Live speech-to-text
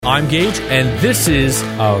I'm Gage, and this is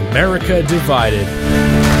America Divided.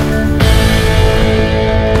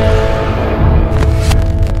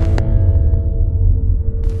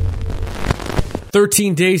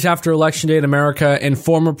 "13 days after Election Day in America, and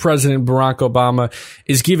former President Barack Obama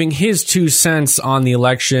is giving his 2 cents on the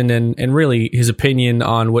election and really his opinion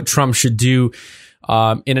on what Trump should do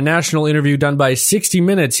in a national interview done by 60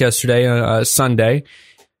 Minutes yesterday, Sunday.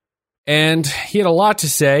 And he had a lot to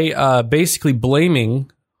say, basically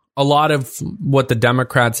blaming a lot of what the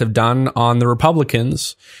Democrats have done on the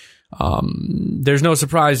Republicans. There's no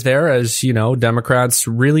surprise there, as you know, Democrats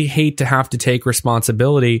really hate to have to take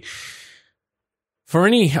responsibility for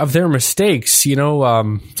any of their mistakes. You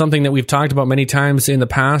know, something that we've talked about many times in the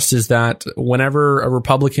past is that whenever a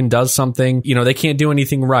Republican does something, you know, they can't do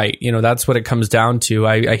anything right. You know, that's what it comes down to.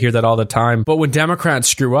 I hear that all the time. But when Democrats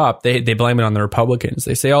screw up, they blame it on the Republicans.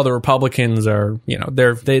 They say, oh, the Republicans are, you know,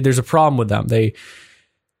 there's a problem with them.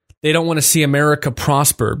 They don't want to see America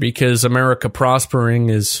prosper because America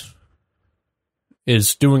prospering is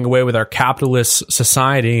doing away with our capitalist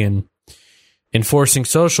society and enforcing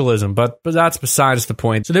socialism, but that's besides the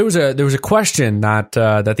point. So there was a question that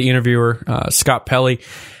the interviewer Scott Pelley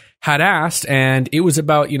had asked, and it was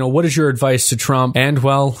about, you know, what is your advice to Trump? And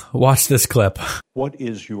well, watch this clip. What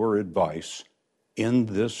is your advice in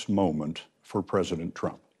this moment for President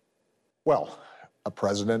Trump? Well, a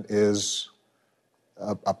president is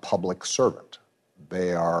a public servant.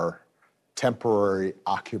 They are temporary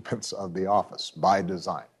occupants of the office by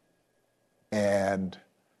design, and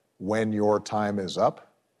when your time is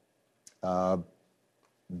up,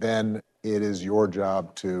 then it is your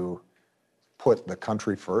job to put the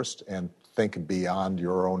country first and think beyond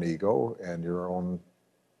your own ego and your own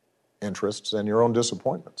interests and your own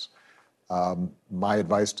disappointments. My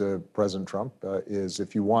advice to President Trump is,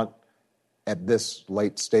 if you want at this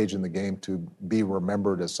late stage in the game to be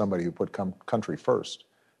remembered as somebody who put country first,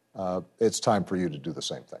 it's time for you to do the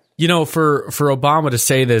same thing. You know, for Obama to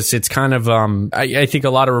say this, it's kind of, I think a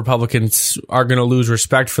lot of Republicans are going to lose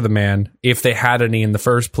respect for the man if they had any in the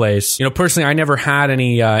first place. You know, personally, I never had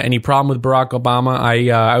any problem with Barack Obama.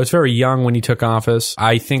 I was very young when he took office.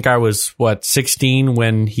 I think I was, 16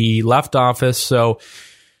 when he left office. So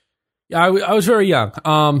I was very young.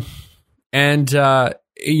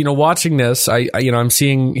 You know, watching this, I'm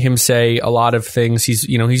seeing him say a lot of things. He's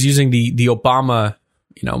using the Obama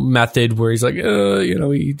method where he's like,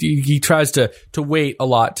 he tries to wait a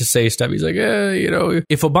lot to say stuff. He's like,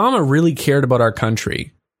 if Obama really cared about our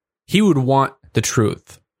country, he would want the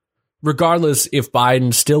truth, regardless if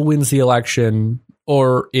Biden still wins the election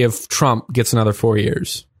or if Trump gets another 4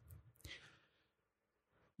 years.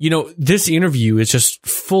 You know, this interview is just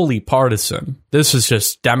fully partisan. This is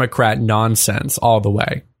just Democrat nonsense all the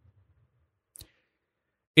way.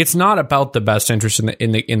 It's not about the best interest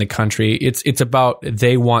in the country. It's about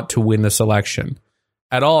they want to win this election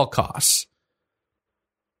at all costs.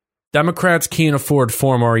 Democrats can't afford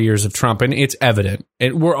 4 more years of Trump, and it's evident.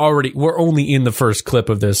 And we're only in the first clip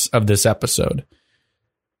of this episode.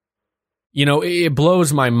 You know, it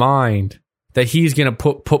blows my mind that he's going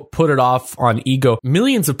to put it off on ego.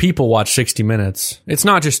 Millions of people watch 60 Minutes. It's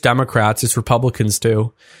not just Democrats, it's Republicans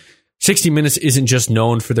too. 60 Minutes isn't just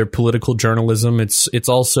known for their political journalism. It's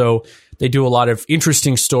also, they do a lot of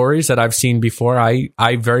interesting stories that I've seen before.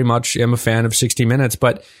 I very much am a fan of 60 Minutes,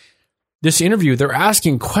 but this interview, they're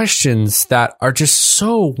asking questions that are just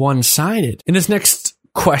so one-sided. In this next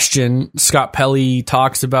question, Scott Pelley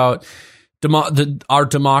talks about our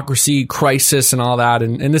democracy crisis and all that,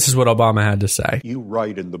 and this is what Obama had to say. You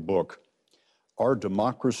write in the book, our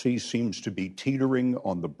democracy seems to be teetering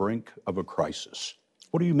on the brink of a crisis.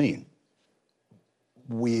 What do you mean?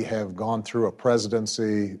 We have gone through a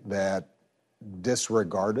presidency that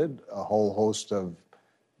disregarded a whole host of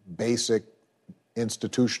basic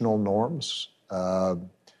institutional norms,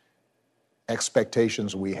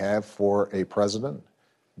 expectations we have for a president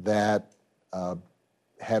that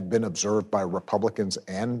have been observed by Republicans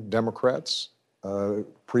and Democrats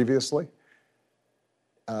previously.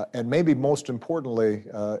 And maybe most importantly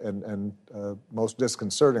and most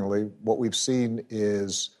disconcertingly, what we've seen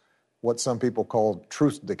is what some people call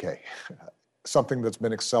truth decay, something that's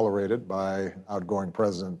been accelerated by outgoing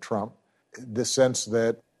President Trump. The sense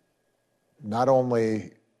that not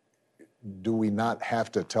only do we not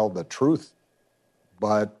have to tell the truth,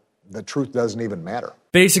 but the truth doesn't even matter.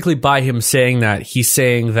 Basically, by him saying that, he's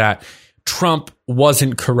saying that Trump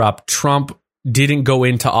wasn't corrupt. Trump didn't go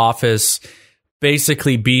into office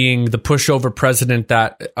basically being the pushover president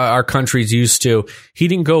that our country's used to. He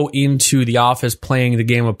didn't go into the office playing the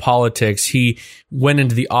game of politics. He went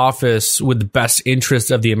into the office with the best interests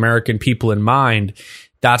of the American people in mind.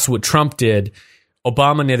 That's what Trump did.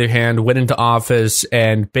 Obama, on the other hand, went into office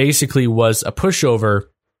and basically was a pushover.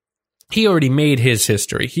 He already made his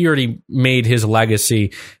history. He already made his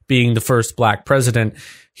legacy being the first black president.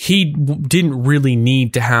 He didn't really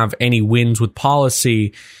need to have any wins with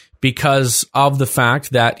policy because of the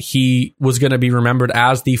fact that he was going to be remembered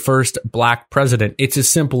as the first black president. It's as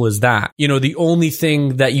simple as that. You know, the only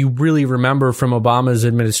thing that you really remember from Obama's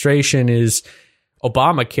administration is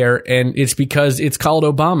Obamacare, and it's because it's called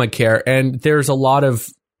Obamacare, and there's a lot of,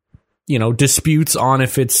 you know, disputes on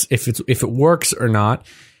if it works or not.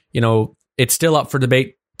 You know, it's still up for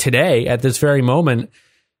debate today at this very moment.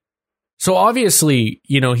 So obviously,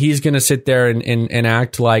 you know, he's going to sit there and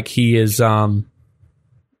act like he is,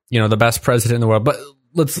 you know, the best president in the world. But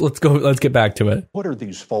let's get back to it. What are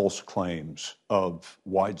these false claims of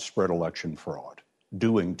widespread election fraud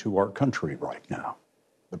doing to our country right now?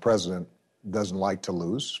 The president doesn't like to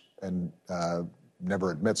lose and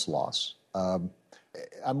never admits loss. I'm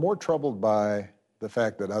more troubled by the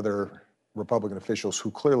fact that other Republican officials who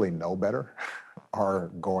clearly know better are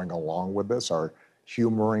going along with this, are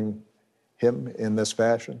humoring him in this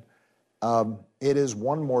fashion. It is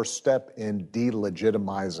one more step in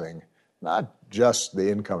delegitimizing not just the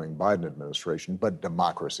incoming Biden administration, but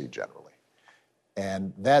democracy generally.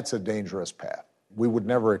 And that's a dangerous path. We would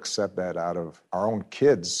never accept that out of our own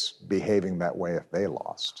kids behaving that way if they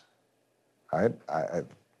lost, right?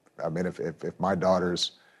 I mean, if my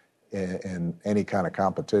daughters in any kind of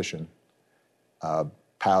competition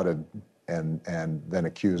pouted and then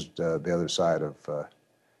accused the other side of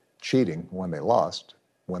cheating when they lost,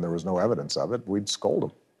 when there was no evidence of it, we'd scold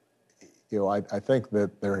them. You know, I think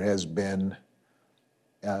that there has been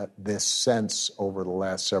this sense over the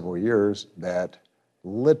last several years that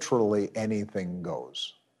literally anything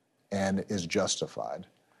goes and is justified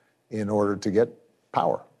in order to get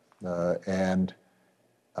power. And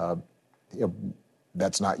you know,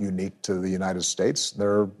 that's not unique to the United States.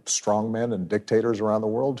 There are strongmen and dictators around the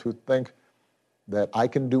world who think that I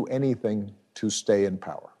can do anything to stay in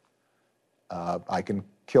power. I can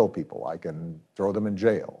kill people. I can throw them in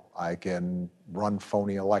jail. I can run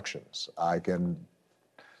phony elections. I can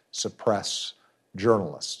suppress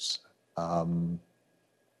journalists.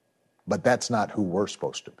 But that's not who we're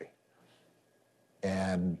supposed to be.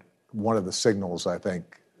 And one of the signals I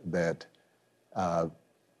think that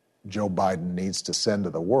Joe Biden needs to send to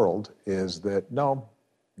the world is that, no,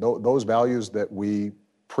 those values that we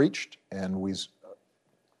preached and we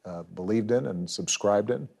believed in and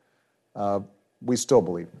subscribed in, we still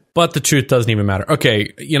believe in. But the truth doesn't even matter.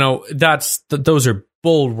 Okay, you know, those are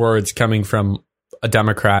bold words coming from a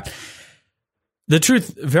Democrat. The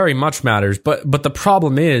truth very much matters, but the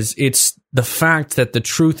problem is it's the fact that the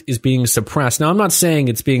truth is being suppressed. Now, I'm not saying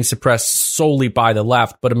it's being suppressed solely by the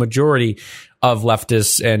left, but a majority of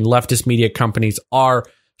leftists and leftist media companies are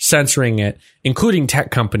censoring it, including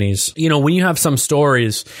tech companies. You know, when you have some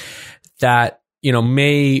stories that, you know,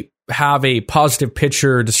 may have a positive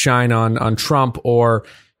picture to shine on Trump, or,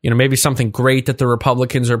 you know, maybe something great that the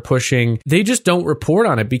Republicans are pushing, they just don't report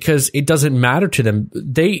on it because it doesn't matter to them.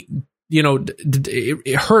 They, you know,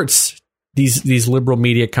 it hurts these liberal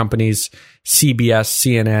media companies, CBS,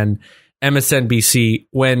 CNN, MSNBC,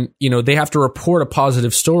 when, you know, they have to report a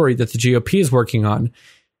positive story that the GOP is working on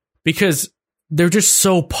because they're just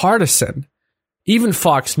so partisan. Even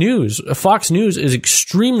Fox News is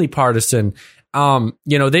extremely partisan. You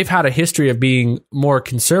know, they've had a history of being more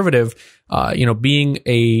conservative, you know, being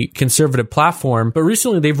a conservative platform, but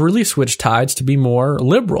recently they've really switched tides to be more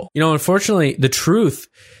liberal. You know, unfortunately, the truth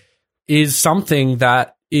is something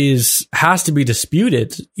that has to be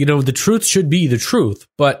disputed. You know, the truth should be the truth,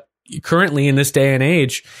 but currently in this day and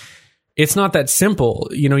age, it's not that simple.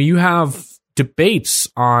 You know, you have debates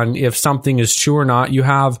on if something is true or not. You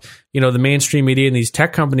have, you know, the mainstream media and these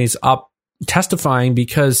tech companies up testifying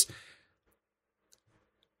because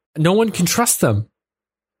no one can trust them.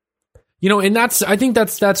 You know, and I think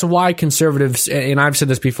that's why conservatives, and I've said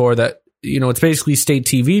this before, that, you know, it's basically state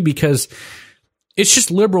TV because it's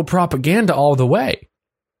just liberal propaganda all the way.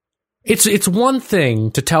 It's one thing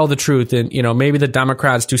to tell the truth and, you know, maybe the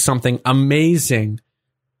Democrats do something amazing,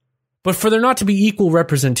 but for there not to be equal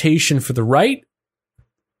representation for the right,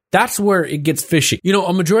 that's where it gets fishy. You know,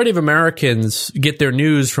 a majority of Americans get their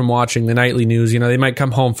news from watching the nightly news. You know, they might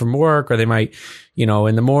come home from work, or they might, you know,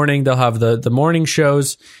 in the morning, they'll have the morning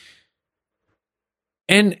shows.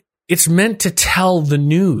 And it's meant to tell the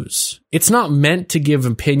news. It's not meant to give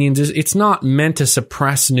opinions. It's not meant to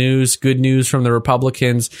suppress news, good news from the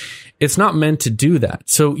Republicans. It's not meant to do that.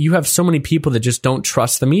 So you have so many people that just don't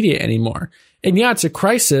trust the media anymore. And yeah, it's a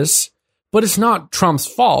crisis, but it's not Trump's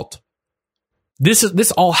fault.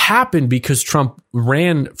 This all happened because Trump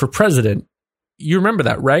ran for president. You remember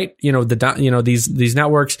that, right? These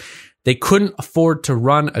networks, they couldn't afford to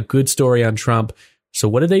run a good story on Trump. So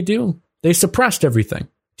what did they do? They suppressed everything.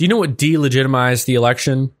 Do you know what delegitimized the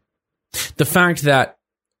election? The fact that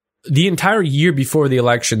the entire year before the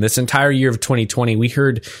election, this entire year of 2020, we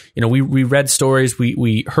heard, we read stories,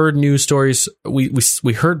 we heard news stories,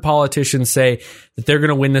 we heard politicians say that they're going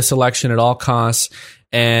to win this election at all costs.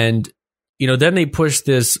 And, then they pushed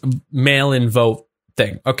this mail-in vote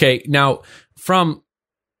thing. Okay, now from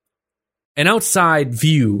an outside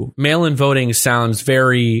view, mail-in voting sounds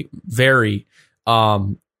very, very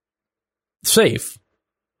safe.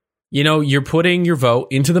 You're putting your vote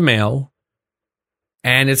into the mail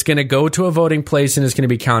and it's going to go to a voting place and it's going to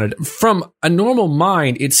be counted. From a normal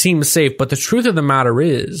mind, it seems safe, but the truth of the matter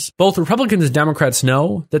is both Republicans and Democrats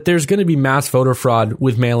know that there's going to be mass voter fraud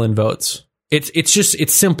with mail-in votes.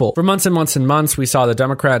 It's simple. For months and months and months, we saw the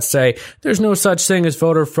Democrats say there's no such thing as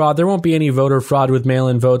voter fraud. There won't be any voter fraud with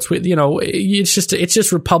mail-in votes. It's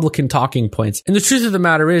just Republican talking points. And the truth of the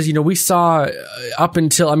matter is, we saw up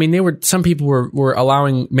until, some people were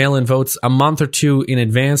allowing mail-in votes a month or two in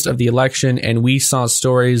advance of the election. And we saw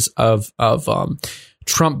stories of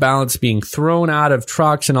Trump ballots being thrown out of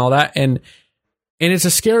trucks and all that. And it's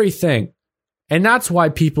a scary thing. And that's why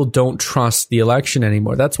people don't trust the election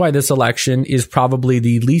anymore. That's why this election is probably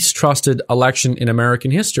the least trusted election in American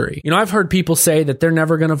history. I've heard people say that they're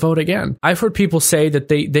never going to vote again. I've heard people say that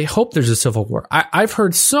they hope there's a civil war. I've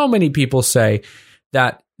heard so many people say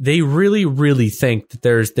that they really, really think that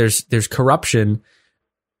there's corruption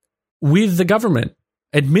with the government,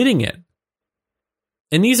 admitting it.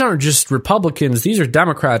 And these aren't just Republicans, these are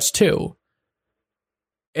Democrats too.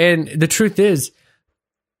 And the truth is,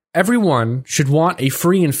 everyone should want a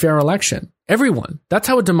free and fair election. Everyone. That's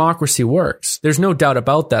how a democracy works. There's no doubt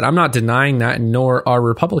about that. I'm not denying that, and nor are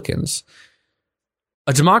Republicans.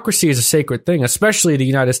 A democracy is a sacred thing, especially the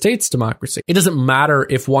United States democracy. It doesn't matter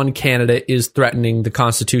if one candidate is threatening the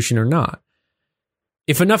Constitution or not.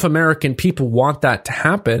 If enough American people want that to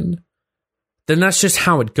happen, then that's just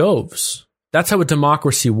how it goes. That's how a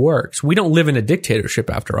democracy works. We don't live in a dictatorship,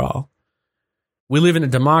 after all. We live in a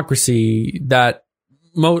democracy that,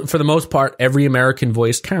 for the most part, every American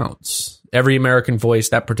voice counts. Every American voice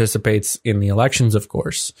that participates in the elections, of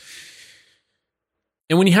course.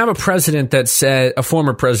 And when you have a president that said, a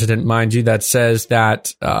former president, mind you, that says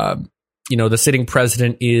that, the sitting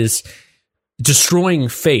president is destroying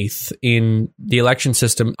faith in the election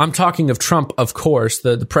system. I'm talking of Trump, of course,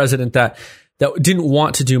 the president that didn't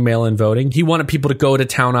want to do mail-in voting. He wanted people to go to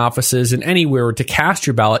town offices and anywhere to cast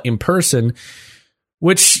your ballot in person,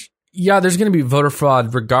 which, yeah, there's going to be voter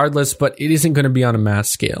fraud regardless, but it isn't going to be on a mass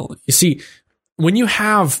scale. You see, when you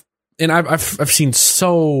have, and I've seen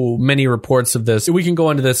so many reports of this. We can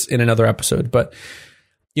go into this in another episode, but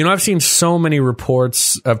I've seen so many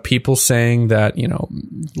reports of people saying that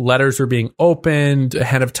letters are being opened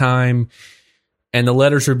ahead of time, and the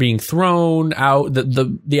letters are being thrown out.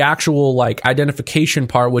 The actual identification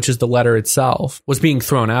part, which is the letter itself, was being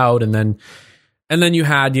thrown out, and then you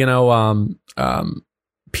had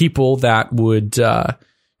people that would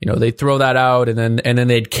they'd throw that out and then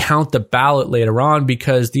they'd count the ballot later on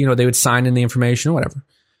because they would sign in the information or whatever.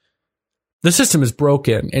 The system is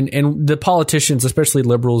broken, and the politicians, especially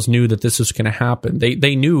liberals, knew that this was going to happen.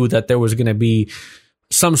 They knew that there was going to be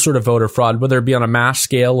some sort of voter fraud, whether it be on a mass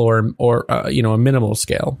scale or a minimal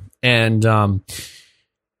scale. And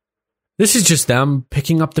this is just them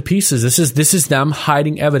picking up the pieces. This is them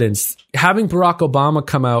hiding evidence. Having Barack Obama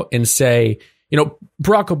come out and say,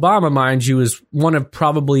 Barack Obama, mind you, is one of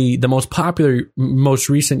probably the most popular, most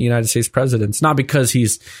recent United States presidents, not because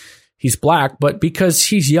he's black, but because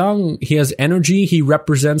he's young, he has energy, he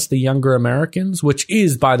represents the younger Americans, which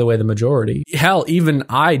is, by the way, the majority. Hell, even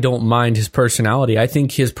I don't mind his personality. I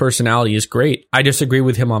think his personality is great. I disagree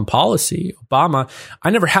with him on policy. Obama,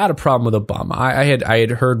 I never had a problem with Obama. I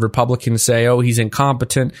had heard Republicans say, oh, he's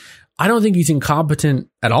incompetent. I don't think he's incompetent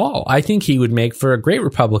at all. I think he would make for a great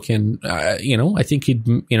Republican. I think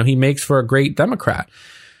he makes for a great Democrat.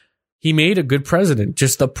 He made a good president.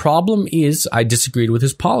 Just the problem is I disagreed with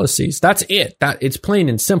his policies. That's it. It's plain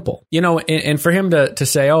and simple. And for him to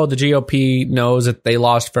say, oh, the GOP knows that they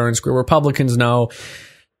lost fair and square, Republicans know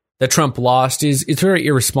that Trump lost, it's very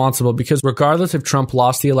irresponsible, because regardless if Trump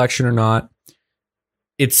lost the election or not,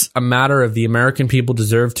 it's a matter of the American people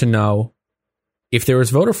deserve to know if there was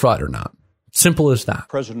voter fraud or not. Simple as that.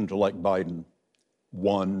 President-elect Biden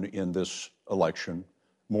won in this election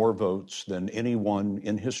more votes than anyone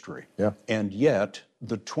in history. Yeah. And yet,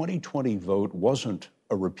 the 2020 vote wasn't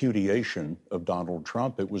a repudiation of Donald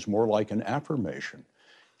Trump. It was more like an affirmation.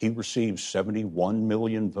 He received 71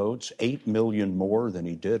 million votes, 8 million more than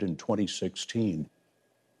he did in 2016.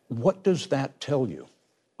 What does that tell you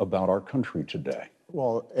about our country today?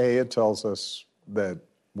 Well, it tells us that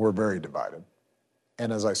we're very divided.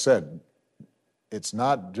 And as I said, it's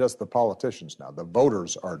not just the politicians now. The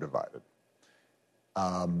voters are divided.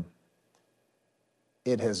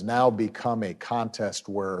 It has now become a contest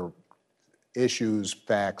where issues,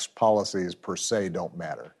 facts, policies per se don't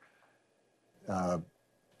matter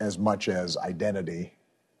as much as identity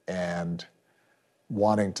and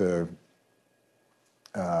wanting to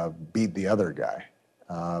beat the other guy.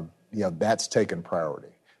 That's taken priority.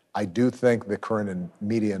 I do think the current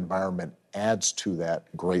media environment adds to that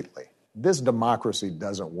greatly. This democracy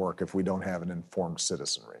doesn't work if we don't have an informed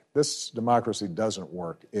citizenry. This democracy doesn't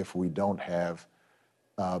work if we don't have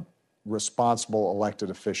responsible elected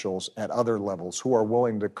officials at other levels who are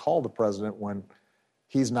willing to call the president when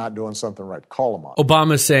he's not doing something right. Call him on.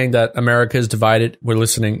 Obama's saying that America is divided. You're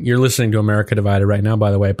listening to America Divided right now,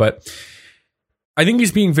 by the way, but I think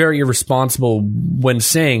he's being very irresponsible when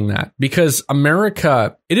saying that, because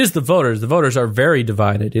America, it is the voters. The voters are very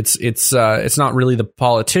divided. It's not really the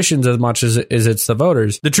politicians as much as it's the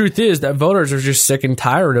voters. The truth is that voters are just sick and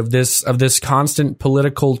tired of this constant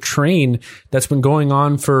political train that's been going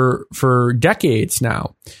on for decades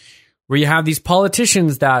now, where you have these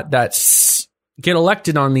politicians that get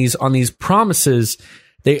elected on these promises.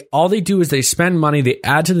 All they do is they spend money, they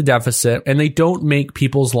add to the deficit, and they don't make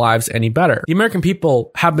people's lives any better. The American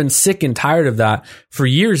people have been sick and tired of that for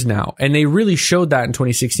years now, and they really showed that in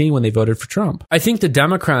 2016 when they voted for Trump. I think the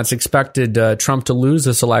Democrats expected Trump to lose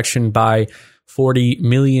this election by 40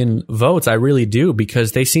 million votes. I really do,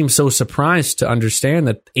 because they seem so surprised to understand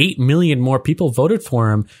that 8 million more people voted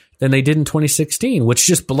for him than they did in 2016, which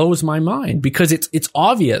just blows my mind, because it's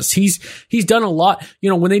obvious. He's done a lot.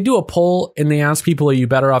 When they do a poll and they ask people, are you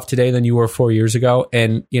better off today than you were 4 years ago?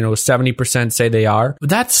 And, 70% say they are.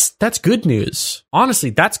 That's good news.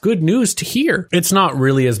 Honestly, that's good news to hear. It's not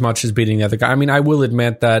really as much as beating the other guy. I mean, I will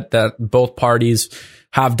admit that both parties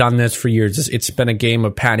have done this for years. It's been a game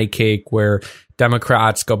of patty cake where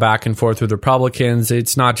Democrats go back and forth with Republicans.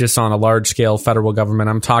 It's not just on a large scale federal government.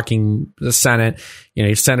 I'm talking the Senate,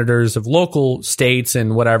 senators of local states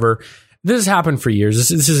and whatever. This has happened for years.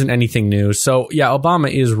 This isn't anything new. So yeah,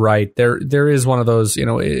 Obama is right. There is one of those,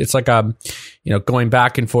 it's like going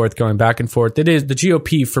back and forth. It is, the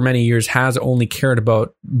GOP for many years has only cared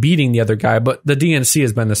about beating the other guy, but the DNC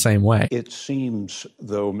has been the same way. It seems,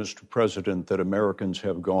 though, Mr. President, that Americans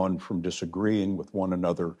have gone from disagreeing with one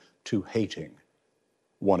another to hating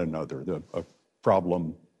one another, a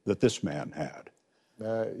problem that this man had.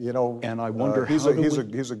 And I wonder he's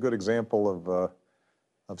a good example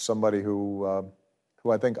of somebody who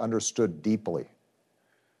I think understood deeply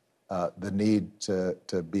the need to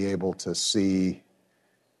be able to see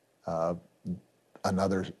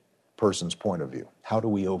another person's point of view. How do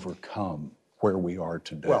we overcome where we are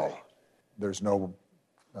today? Well, there's no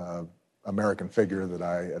American figure that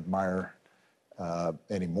I admire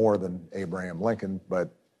any more than Abraham Lincoln, but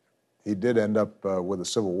he did end up with a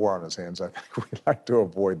civil war on his hands. I think we'd like to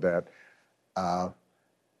avoid that.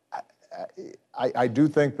 I do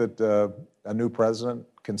think that a new president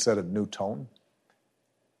can set a new tone.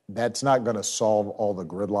 That's not going to solve all the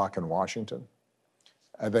gridlock in Washington.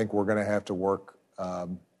 I think we're going to have to work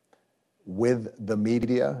with the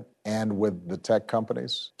media and with the tech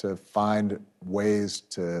companies to find ways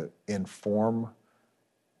to inform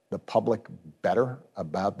the public better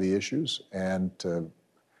about the issues and to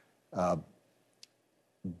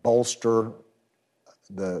bolster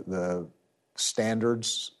the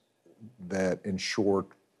standards that ensure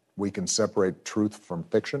we can separate truth from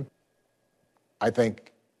fiction. I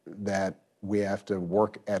think that we have to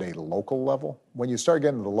work at a local level. When you start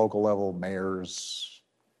getting to the local level, mayors,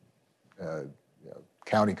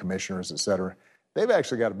 county commissioners, et cetera, they've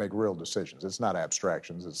actually got to make real decisions. It's not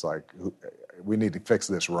abstractions. It's like, we need to fix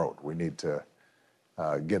this road. We need to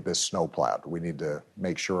get this snow plowed. We need to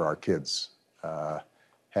make sure our kids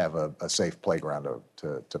have a safe playground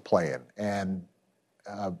to play in. And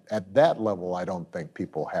at that level, I don't think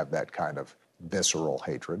people have that kind of visceral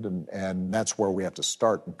hatred, and that's where we have to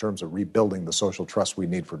start in terms of rebuilding the social trust we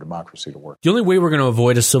need for democracy to work. The only way we're going to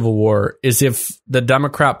avoid a civil war is if the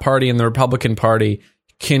Democrat Party and the Republican Party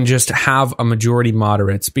can just have a majority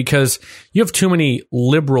moderates, because you have too many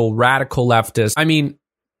liberal, radical leftists. I mean,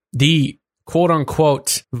 the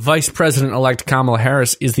quote-unquote Vice President-elect Kamala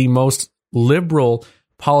Harris is the most liberal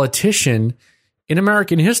politician in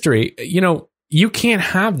American history. You can't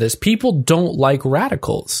have this. People don't like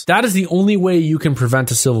radicals. That is the only way you can prevent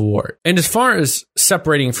a civil war. And as far as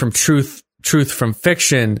separating from truth from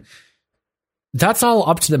fiction, that's all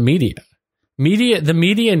up to the media. The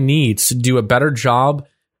media needs to do a better job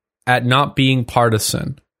at not being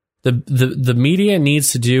partisan. The media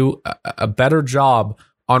needs to do a better job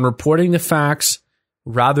on reporting the facts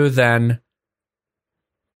rather than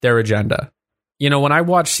their agenda. You know, when I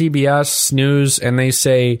watch CBS News and they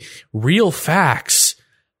say real facts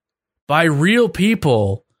by real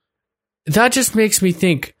people, that just makes me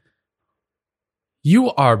think you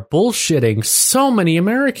are bullshitting so many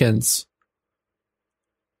Americans.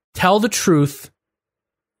 Tell the truth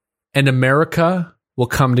and America will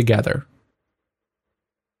come together.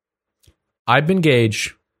 I've been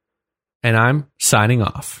Gage and I'm signing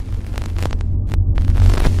off.